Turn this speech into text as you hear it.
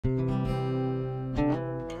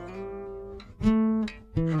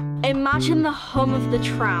Imagine the hum of the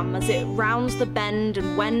tram as it rounds the bend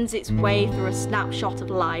and wends its way through a snapshot of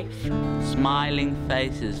life. Smiling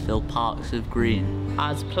faces fill parks of green.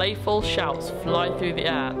 As playful shouts fly through the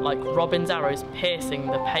air like robin's arrows piercing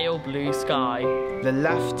the pale blue sky. The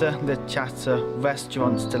laughter, the chatter,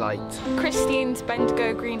 restaurants' delight. Christine's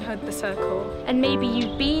Bendigo Green Hood the circle. And maybe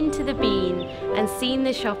you've been to the Bean and seen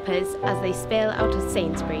the shoppers as they spill out of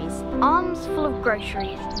Sainsbury's. Arms full of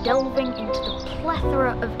groceries, delving into the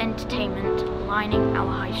plethora of entertainment lining our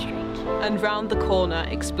high street. And round the corner,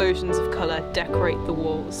 explosions of colour decorate the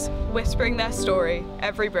walls. Whispering their story,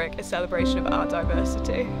 every brick a celebration of our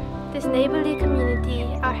diversity. This neighbourly community,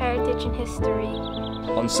 our heritage and history.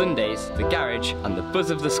 On Sundays, the garage and the buzz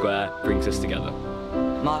of the square brings us together.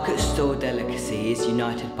 Market store delicacy is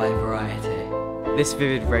united by variety. This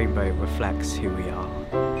vivid rainbow reflects who we are.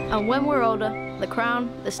 And when we're older, the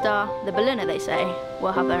crown, the star, the balloon, they say,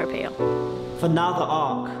 will have their appeal. For now the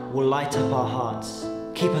arc will light up our hearts,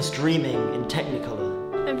 keep us dreaming in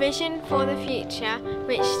Technicolor. A vision for the future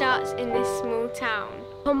which starts in this small town.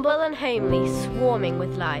 Humble and homely, swarming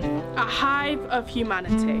with life. A hive of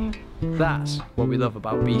humanity. That's what we love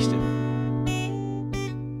about Beeston.